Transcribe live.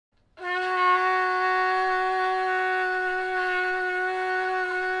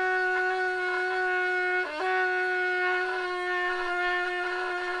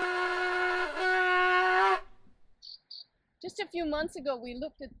Just a few months ago, we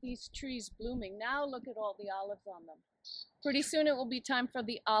looked at these trees blooming. Now look at all the olives on them. Pretty soon it will be time for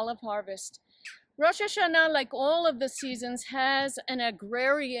the olive harvest. Rosh Hashanah, like all of the seasons, has an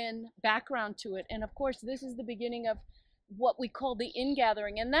agrarian background to it. And of course, this is the beginning of what we call the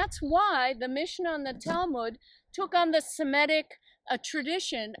ingathering. And that's why the Mishnah and the Talmud took on the Semitic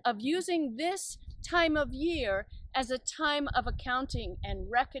tradition of using this time of year as a time of accounting and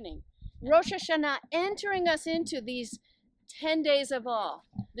reckoning. Rosh Hashanah entering us into these 10 days of awe.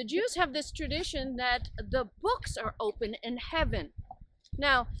 The Jews have this tradition that the books are open in heaven.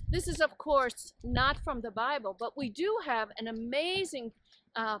 Now, this is of course not from the Bible, but we do have an amazing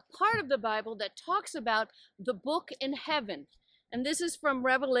part of the Bible that talks about the book in heaven. And this is from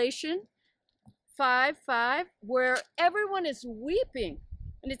Revelation 5:5, where everyone is weeping.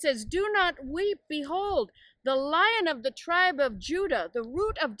 And it says, "Do not weep, behold, the Lion of the tribe of Judah, the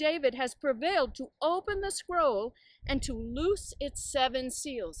Root of David, has prevailed to open the scroll and to loose its 7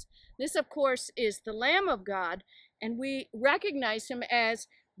 seals." This, of course, is the Lamb of God, and we recognize him as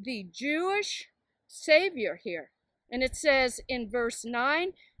the Jewish Savior here. And it says in verse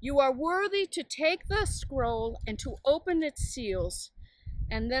 9, "You are worthy to take the scroll and to open its seals."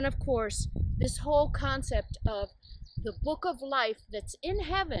 And then, of course, this whole concept of the book of life that's in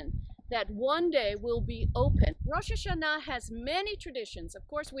heaven that one day will be open. Rosh Hashanah has many traditions. Of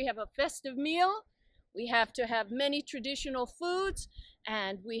course, we have a festive meal. We have to have many traditional foods,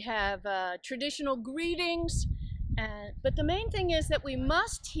 and we have traditional greetings. But the main thing is that we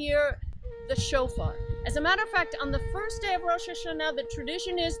must hear the shofar. As a matter of fact, on the first day of Rosh Hashanah, the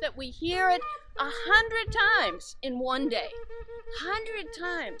tradition is that we hear it 100 times in one day. 100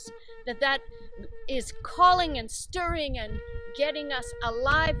 times. That is calling and stirring and getting us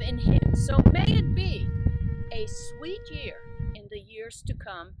alive in him. So may it be a sweet year in the years to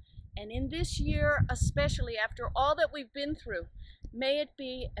come. And in this year, especially after all that we've been through, may it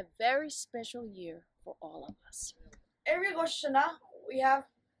be a very special year for all of us. Every Rosh Hashanah, we have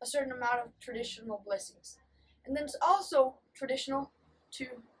a certain amount of traditional blessings. And then it's also traditional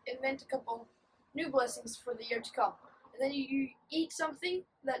to invent a couple new blessings for the year to come. And then you eat something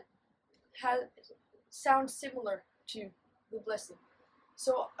that sounds similar to the blessing.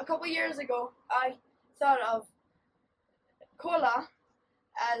 So a couple years ago, I thought of Kola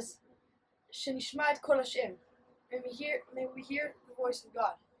as Shenishma et Kol Hashem. May we hear the voice of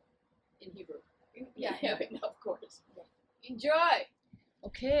God. In Hebrew. Yeah, of course. Yeah. Enjoy.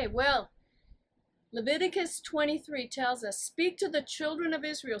 Okay, well, Leviticus 23 tells us, "Speak to the children of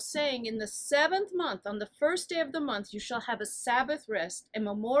Israel, saying, in the 7th month, on the first day of the month, you shall have a Sabbath rest, a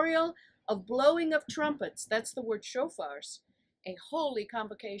memorial of blowing of trumpets." That's the word shofars, a holy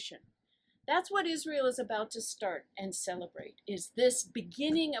convocation. That's what Israel is about to start and celebrate, is this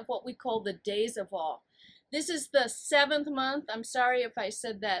beginning of what we call the days of awe. This is the 7th month. I'm sorry if I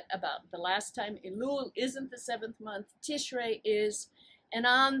said that about the last time. Elul isn't the 7th month. Tishrei is. And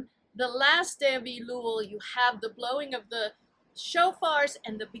on the last day of Elul, you have the blowing of the shofars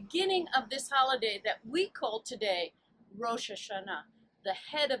and the beginning of this holiday that we call today Rosh Hashana, the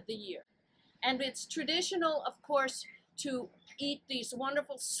head of the year. And it's traditional, of course, to eat these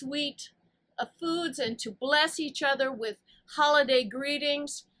wonderful sweet foods and to bless each other with holiday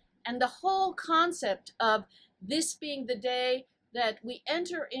greetings. And the whole concept of this being the day that we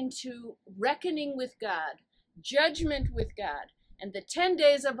enter into reckoning with God, judgment with God, and the 10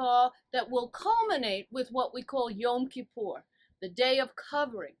 days of awe that will culminate with what we call Yom Kippur, the day of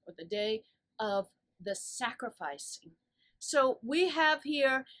covering, or the day of the sacrificing. So we have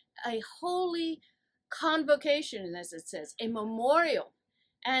here a holy convocation, as it says, a memorial.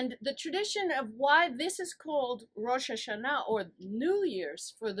 And the tradition of why this is called Rosh Hashanah, or New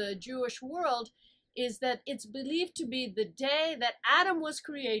Year's for the Jewish world, is that it's believed to be the day that Adam was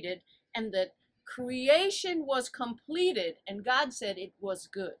created and that creation was completed, and God said it was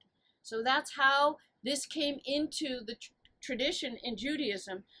good. So that's how this came into the tradition in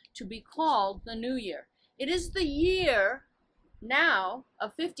Judaism to be called the New Year. It is the year now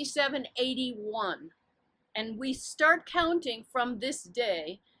of 5781. And we start counting from this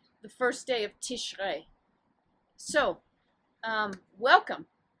day, the first day of Tishrei. So, welcome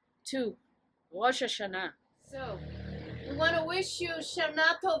to Rosh Hashanah. So, we want to wish you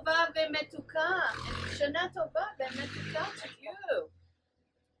Shana Tova Ve'Metuka, and Shana Tova Ve'Metuka to you.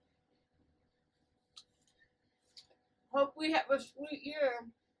 Hope we have a sweet year.